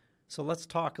let's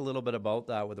talk a little bit about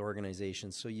that with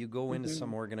organizations. So you go into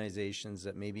some organizations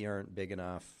that maybe aren't big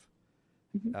enough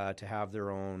to have their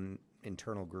own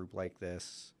internal group like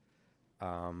this,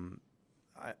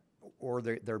 or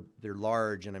they're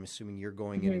large, and I'm assuming you're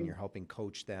going in and you're helping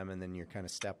coach them, and then you're kind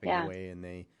of stepping away.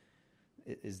 And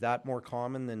is that more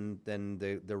common than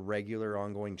the regular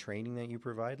ongoing training that you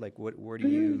provide? Like, where do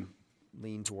you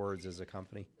lean towards as a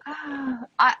company?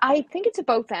 I think it's a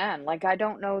both and. Like, I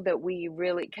don't know that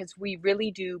because we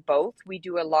really do both. We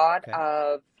do a lot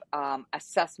of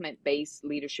assessment-based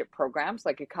leadership programs.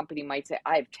 Like, a company might say,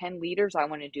 I have 10 leaders. I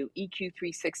want to do EQ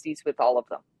 360s with all of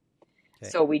them. Okay.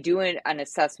 So we do an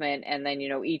assessment, and then,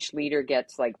 each leader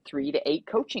gets like 3 to 8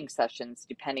 coaching sessions,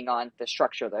 depending on the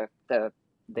structure of the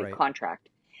contract.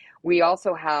 We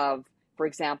also have, for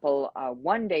example, a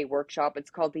one-day workshop. It's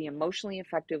called the Emotionally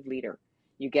Effective Leader.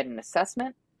 You get an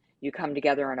assessment. You come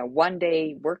together in a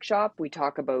one-day workshop. We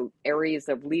talk about areas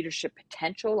of leadership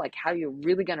potential, like how you're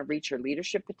really going to reach your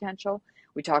leadership potential.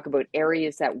 We talk about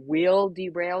areas that will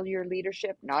derail your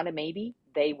leadership, not a maybe.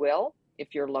 They will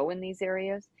if you're low in these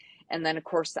areas. And then, of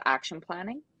course, the action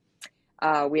planning.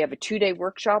 We have a 2-day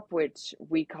workshop, which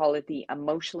we call it the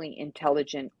Emotionally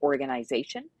Intelligent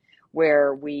Organization,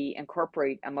 where we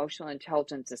incorporate emotional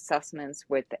intelligence assessments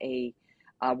with a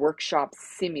workshop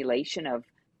simulation of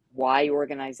why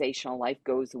organizational life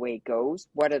goes the way it goes,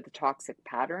 what are the toxic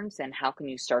patterns, and how can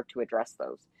you start to address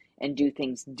those and do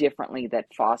things differently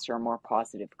that foster a more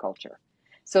positive culture.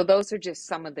 So those are just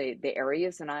some of the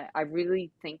areas, and I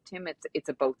really think, Tim, it's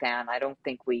a both and. I don't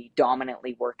think we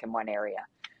dominantly work in one area.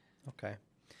 Okay.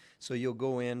 So you'll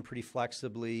go in pretty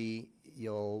flexibly.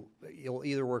 You'll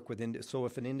either work with, so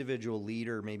if an individual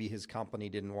leader, maybe his company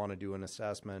didn't want to do an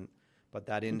assessment, but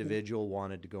that individual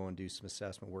wanted to go and do some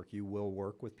assessment work, you will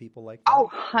work with people like that? Oh,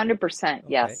 100%,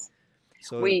 yes.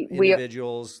 So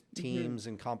individuals, teams,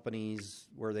 and companies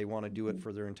where they want to do it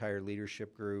for their entire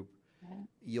leadership group,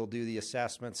 you'll do the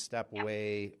assessments, step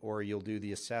away, or you'll do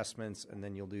the assessments and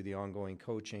then you'll do the ongoing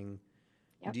coaching.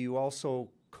 Yep. Do you also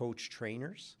coach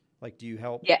trainers? Like, do you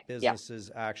help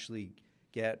businesses actually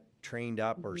get trained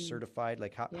up or certified?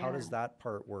 Like, how does that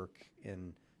part work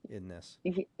in this?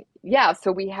 Yeah,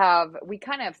 so we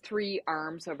kind of have 3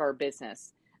 arms of our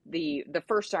business. The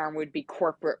first arm would be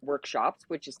corporate workshops,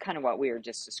 which is kind of what we were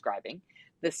just describing.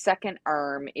 The second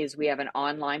arm is we have an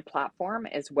online platform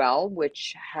as well,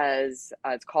 which has,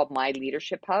 it's called My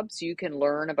Leadership Hub. So you can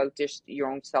learn about just your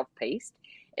own self-paced.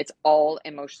 It's all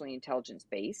emotionally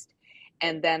intelligence-based.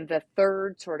 And then the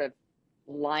third sort of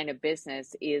line of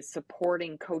business is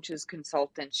supporting coaches,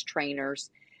 consultants,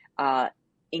 trainers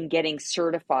in getting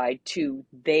certified to,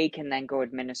 they can then go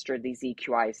administer these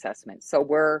EQI assessments. So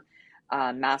we're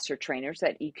master trainers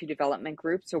at EQ Development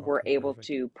Group, so we're able perfect.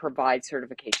 to provide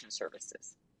certification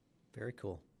services. Very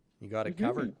cool. You got it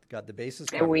covered. Got the bases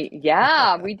And covered. we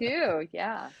do.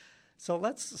 Yeah.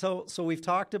 So we've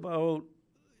talked about,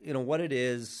 what it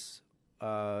is.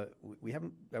 I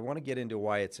want to get into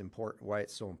why it's important, why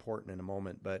it's so important in a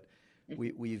moment, but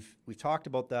we've talked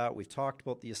about that. We've talked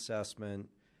about the assessment,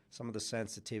 some of the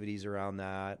sensitivities around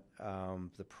that,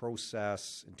 the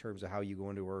process in terms of how you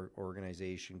go into our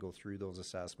organization, go through those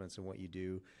assessments and what you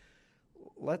do.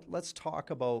 Let's talk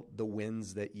about the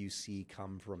wins that you see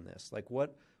come from this. Like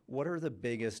what are the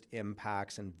biggest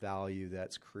impacts and value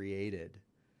that's created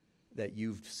that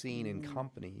you've seen in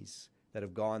companies that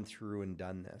have gone through and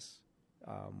done this?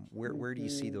 Where do you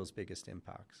see those biggest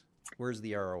impacts? Where's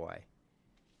the ROI?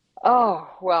 Oh,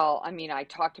 well, I mean, I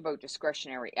talked about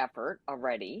discretionary effort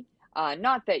already.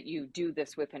 Not that you do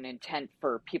this with an intent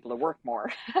for people to work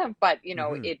more, but,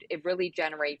 it really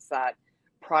generates that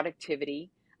productivity,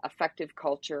 effective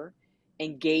culture,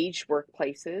 engaged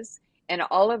workplaces, and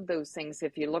all of those things.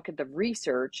 If you look at the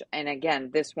research, and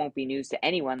again, this won't be news to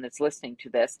anyone that's listening to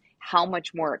this, how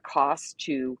much more it costs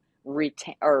to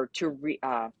retain or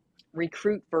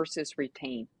recruit versus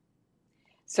retain.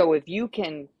 So if you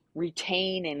can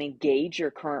retain and engage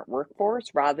your current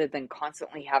workforce rather than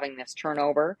constantly having this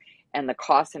turnover and the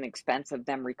cost and expense of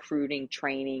them recruiting,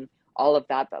 training, all of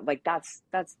that, like that's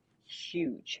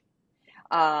huge.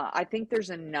 I think there's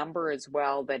a number as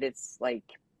well that it's like,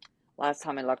 last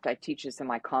time I looked, I teach this in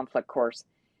my conflict course.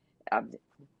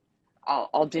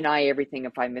 I'll deny everything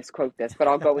if I misquote this, but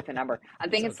I'll go with the number. I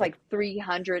think it's like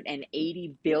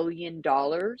 $380 billion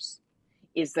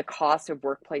is the cost of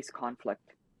workplace conflict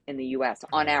in the U.S.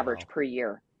 on average per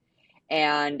year.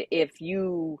 And if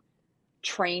you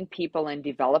train people and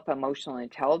develop emotional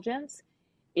intelligence,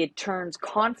 it turns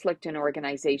conflict in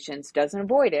organizations, doesn't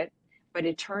avoid it, but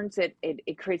it turns it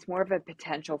creates more of a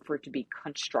potential for it to be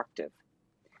constructive.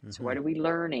 So what are we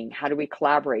learning? How do we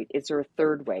collaborate? Is there a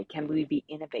third way? Can we be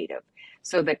innovative?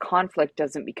 So that conflict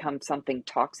doesn't become something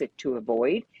toxic to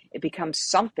avoid. It becomes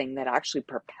something that actually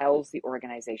propels the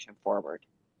organization forward.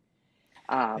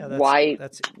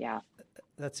 That's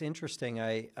interesting.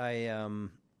 I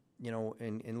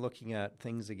in looking at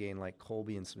things again like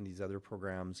Colby and some of these other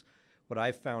programs, what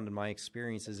I've found in my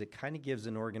experience is it kind of gives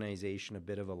an organization a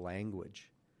bit of a language.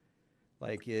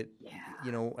 Like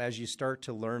as you start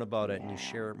to learn about it and you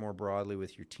share it more broadly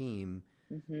with your team,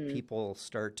 people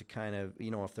start to kind of,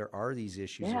 if there are these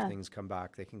issues or things come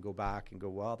back, they can go back and go,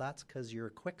 well, that's because you're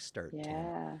a quick start,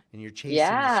 Tim, and you're chasing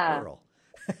the squirrel.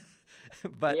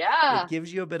 But it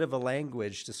gives you a bit of a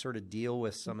language to sort of deal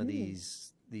with some of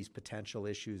these potential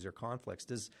issues or conflicts.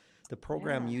 Does the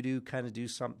program you do kind of do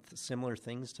some similar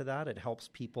things to that? It helps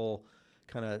people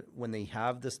kind of, when they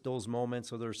have those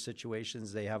moments or those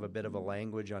situations, they have a bit of a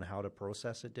language on how to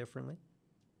process it differently?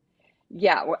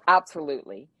 Yeah, well,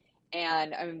 absolutely.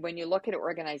 And I mean, when you look at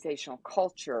organizational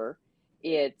culture,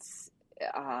 it's,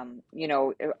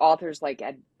 authors like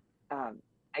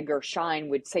Edgar Schein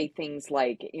would say things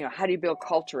like, how do you build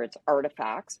culture? It's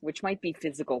artifacts, which might be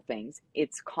physical things.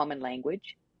 It's common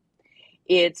language.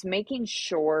 It's making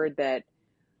sure that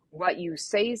what you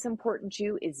say is important to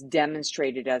you is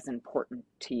demonstrated as important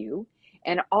to you.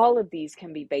 And all of these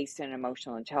can be based in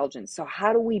emotional intelligence. So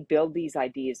how do we build these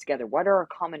ideas together? What are our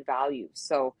common values?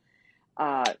 So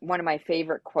one of my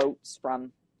favorite quotes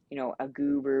from, a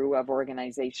guru of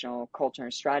organizational culture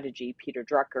and strategy, Peter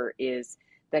Drucker, is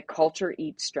that culture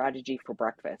eats strategy for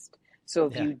breakfast. So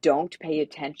if you don't pay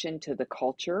attention to the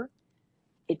culture,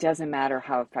 it doesn't matter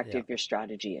how effective your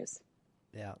strategy is.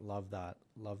 Yeah, love that.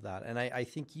 And I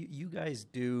think you guys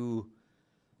do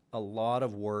a lot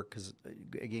of work because,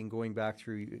 again, going back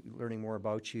through learning more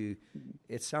about you,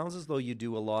 it sounds as though you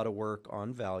do a lot of work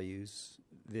on values,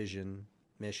 vision,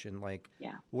 mission.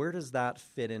 Where does that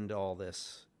fit into all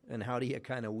this? And how do you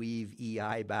kind of weave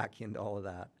EI back into all of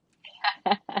that?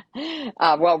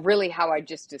 Well, really how I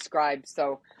just described.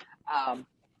 So,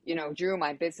 Drew,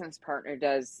 my business partner,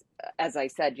 does, as I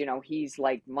said, he's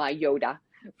like my Yoda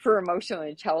for emotional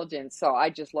intelligence. So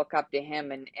I just look up to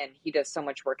him and he does so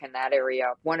much work in that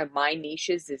area. One of my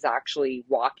niches is actually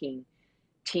walking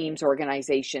teams,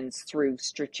 organizations through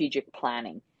strategic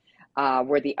planning,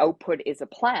 where the output is a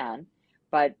plan,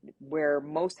 but where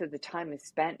most of the time is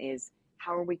spent is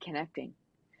how are we connecting?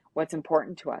 What's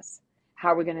important to us?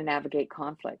 How are we going to navigate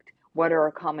conflict? What are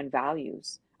our common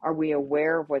values? Are we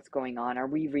aware of what's going on? Are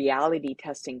we reality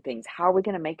testing things? How are we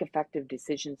going to make effective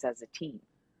decisions as a team?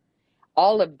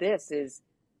 All of this is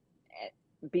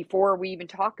before we even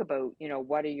talk about,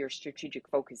 what are your strategic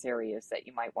focus areas that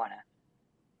you might want to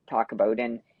talk about?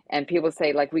 And people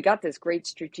say, like, we got this great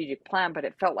strategic plan, but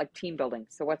it felt like team building.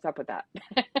 So what's up with that?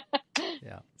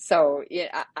 Yeah. So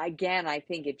again, I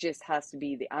think it just has to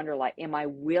be the underlying. Am I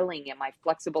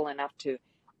flexible enough to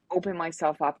open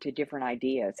myself up to different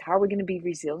ideas? How are we going to be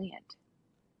resilient?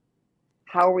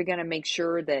 How are we going to make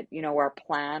sure that, our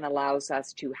plan allows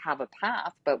us to have a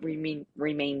path, but remain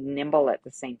nimble at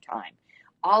the same time?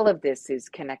 All of this is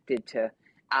connected to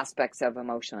aspects of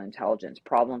emotional intelligence: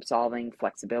 problem solving,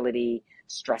 flexibility,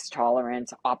 stress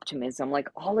tolerance, optimism, like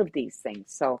all of these things.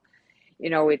 So,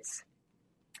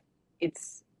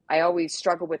 I always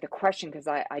struggle with the question because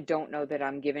I don't know that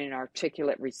I'm giving an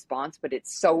articulate response, but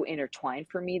it's so intertwined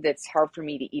for me that it's hard for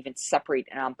me to even separate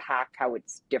and unpack how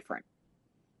it's different,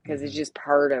 because it's just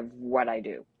part of what I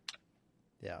do.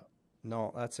 Yeah.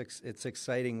 No, it's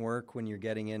exciting work when you're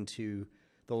getting into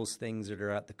those things that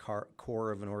are at the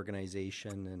core of an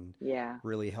organization, and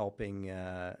really helping,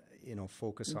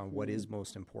 focus on what is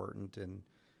most important and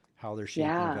how they're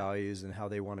shaping values and how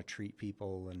they want to treat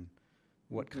people and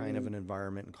what kind of an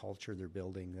environment and culture they're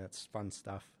building. That's fun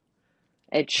stuff.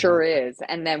 It sure is.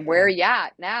 And then where are you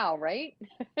at now, right?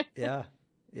 Yeah.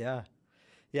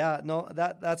 No,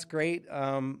 that's great.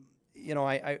 I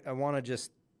want to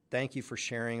just thank you for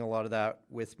sharing a lot of that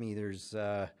with me. There's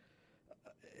a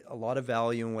lot of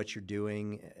value in what you're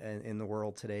doing in the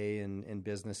world today and in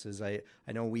businesses. I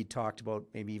know we talked about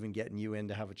maybe even getting you in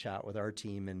to have a chat with our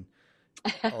team, and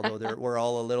although we're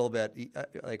all a little bit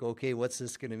like, okay, what's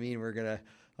this going to mean? We're going to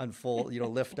unfold,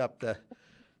 lift up the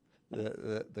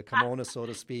kimono, so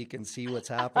to speak, and see what's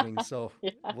happening. So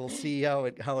we'll see how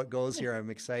it goes here. I'm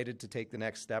excited to take the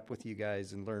next step with you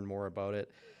guys and learn more about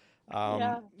it.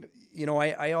 I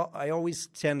always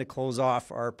tend to close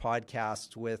off our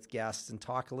podcast with guests and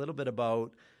talk a little bit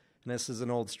about, and this is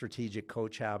an old strategic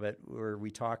coach habit, where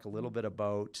we talk a little bit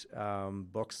about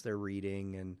books they're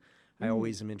reading, and I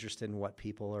always am interested in what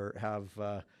people have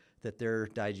that they're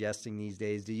digesting these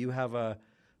days. Do you have a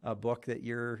book that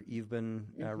you've been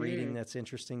reading that's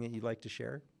interesting that you'd like to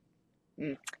share?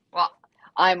 Well,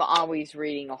 I'm always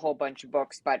reading a whole bunch of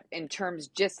books, but in terms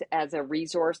just as a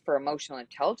resource for emotional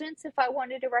intelligence, if I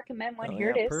wanted to recommend one,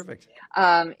 here it is. Perfect.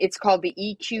 It's called The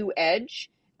EQ Edge: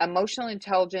 Emotional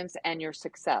Intelligence and Your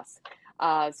Success.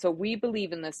 So we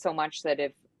believe in this so much that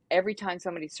if every time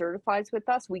somebody certifies with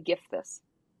us, we gift this.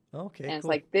 Okay. And cool. It's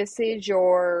like, this is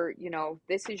your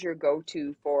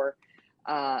go-to for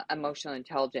emotional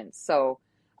intelligence. So,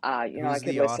 I Who's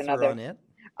could the list author another. on it?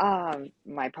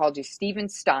 My apologies, Stephen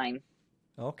Stein.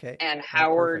 Okay. And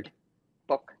Howard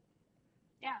book.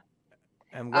 Yeah.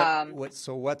 And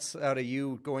what's out of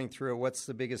you going through it? What's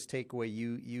the biggest takeaway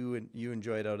you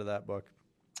enjoyed out of that book?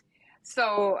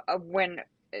 So when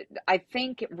I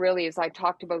think really, as I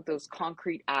talked about those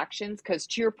concrete actions, because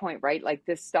to your point, right, like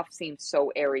this stuff seems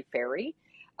so airy-fairy.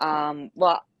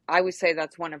 Well, I would say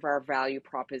that's one of our value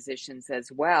propositions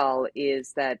as well,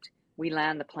 is that we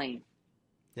land the plane.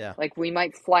 Yeah. Like, we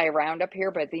might fly around up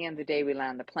here, but at the end of the day, we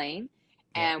land the plane.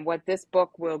 Yeah. And what this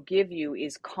book will give you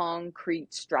is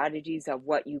concrete strategies of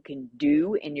what you can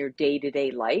do in your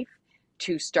day-to-day life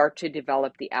to start to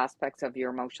develop the aspects of your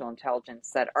emotional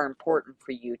intelligence that are important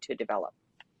for you to develop.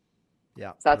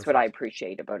 Yeah. So that's what I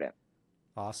appreciate about it.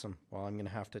 Awesome. Well, I'm going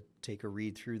to have to take a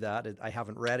read through that. I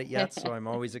haven't read it yet, so I'm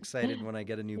always excited when I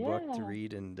get a new book to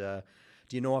read. And do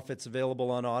you know if it's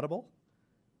available on Audible?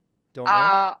 Don't know?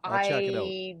 I'll check it out.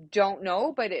 I don't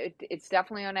know, but it's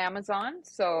definitely on Amazon.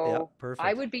 So perfect.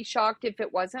 I would be shocked if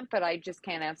it wasn't, but I just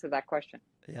can't answer that question.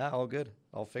 Yeah, all good.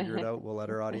 I'll figure it out. We'll let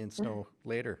our audience know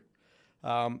later.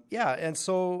 And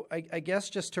so I guess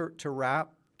just to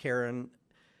wrap, Karen,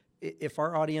 if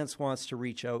our audience wants to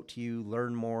reach out to you,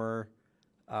 learn more,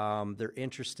 they're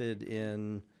interested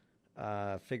in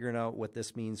figuring out what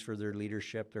this means for their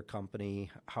leadership, their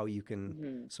company, how you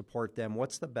can support them,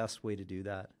 what's the best way to do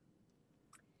that?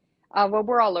 Well,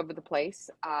 we're all over the place.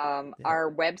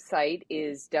 Our website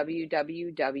is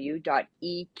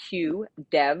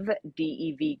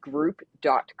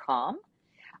www.eqdevgroup.com.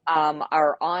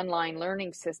 Our online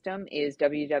learning system is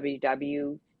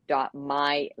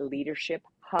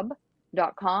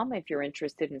www.myleadershiphub.com if you're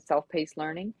interested in self-paced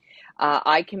learning.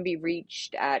 I can be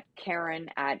reached at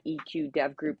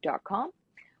karen@eqdevgroup.com.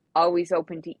 Always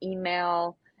open to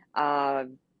email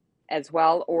as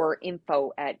well, or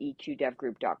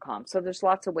info@eqdevgroup.com. So there's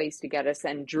lots of ways to get us,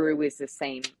 and Drew is the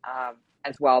same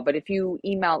as well. But if you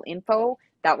email info,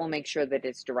 that will make sure that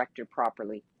it's directed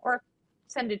properly, or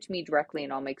send it to me directly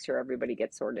and I'll make sure everybody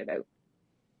gets sorted out.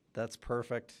 That's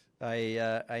perfect.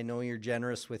 I know you're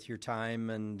generous with your time,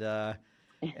 and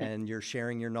and you're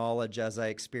sharing your knowledge as I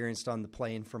experienced on the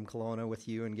plane from Kelowna with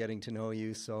you and getting to know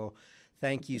you. So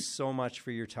thank you so much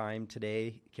for your time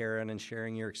today, Karen, and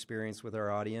sharing your experience with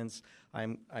our audience.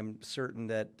 I'm certain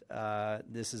that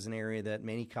this is an area that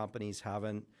many companies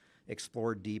haven't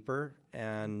explored deeper,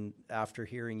 and after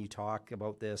hearing you talk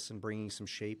about this and bringing some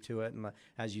shape to it, and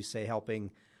as you say,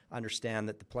 helping understand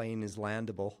that the plane is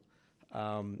landable.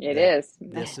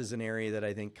 This is an area that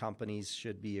I think companies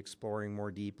should be exploring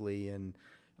more deeply, and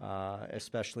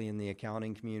especially in the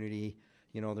accounting community.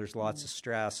 You know, there's lots of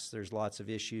stress, there's lots of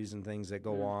issues and things that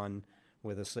go on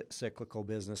with a cyclical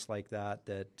business like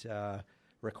that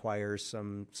requires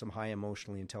some high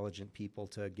emotionally intelligent people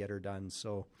to get her done.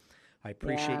 So I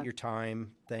appreciate your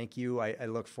time. Thank you. I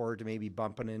look forward to maybe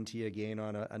bumping into you again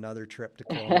on another trip to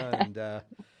Kelowna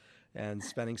and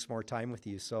spending some more time with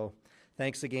you. So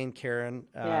thanks again, Karen.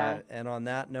 And on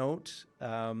that note,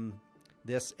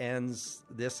 this ends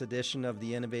this edition of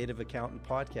the Innovative Accountant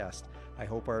Podcast. I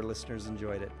hope our listeners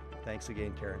enjoyed it. Thanks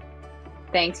again, Karen.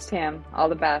 Thanks, Tim. All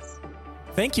the best.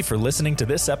 Thank you for listening to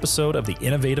this episode of the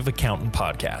Innovative Accountant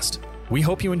Podcast. We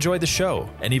hope you enjoyed the show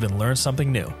and even learned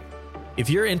something new. If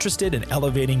you're interested in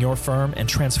elevating your firm and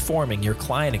transforming your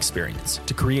client experience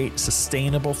to create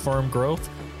sustainable firm growth,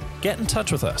 get in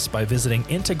touch with us by visiting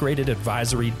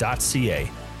integratedadvisory.ca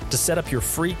to set up your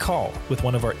free call with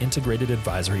one of our integrated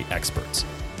advisory experts.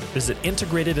 Visit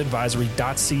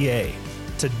integratedadvisory.ca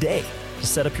today to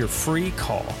set up your free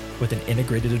call with an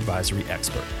integrated advisory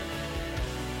expert.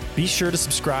 Be sure to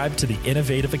subscribe to the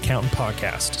Innovative Accountant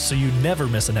Podcast so you never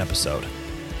miss an episode.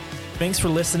 Thanks for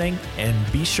listening, and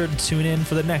be sure to tune in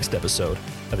for the next episode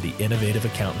of the Innovative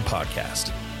Accountant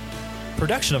Podcast.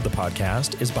 Production of the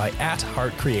podcast is by At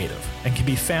Heart Creative and can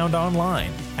be found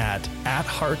online at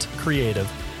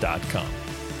heartcreative.com.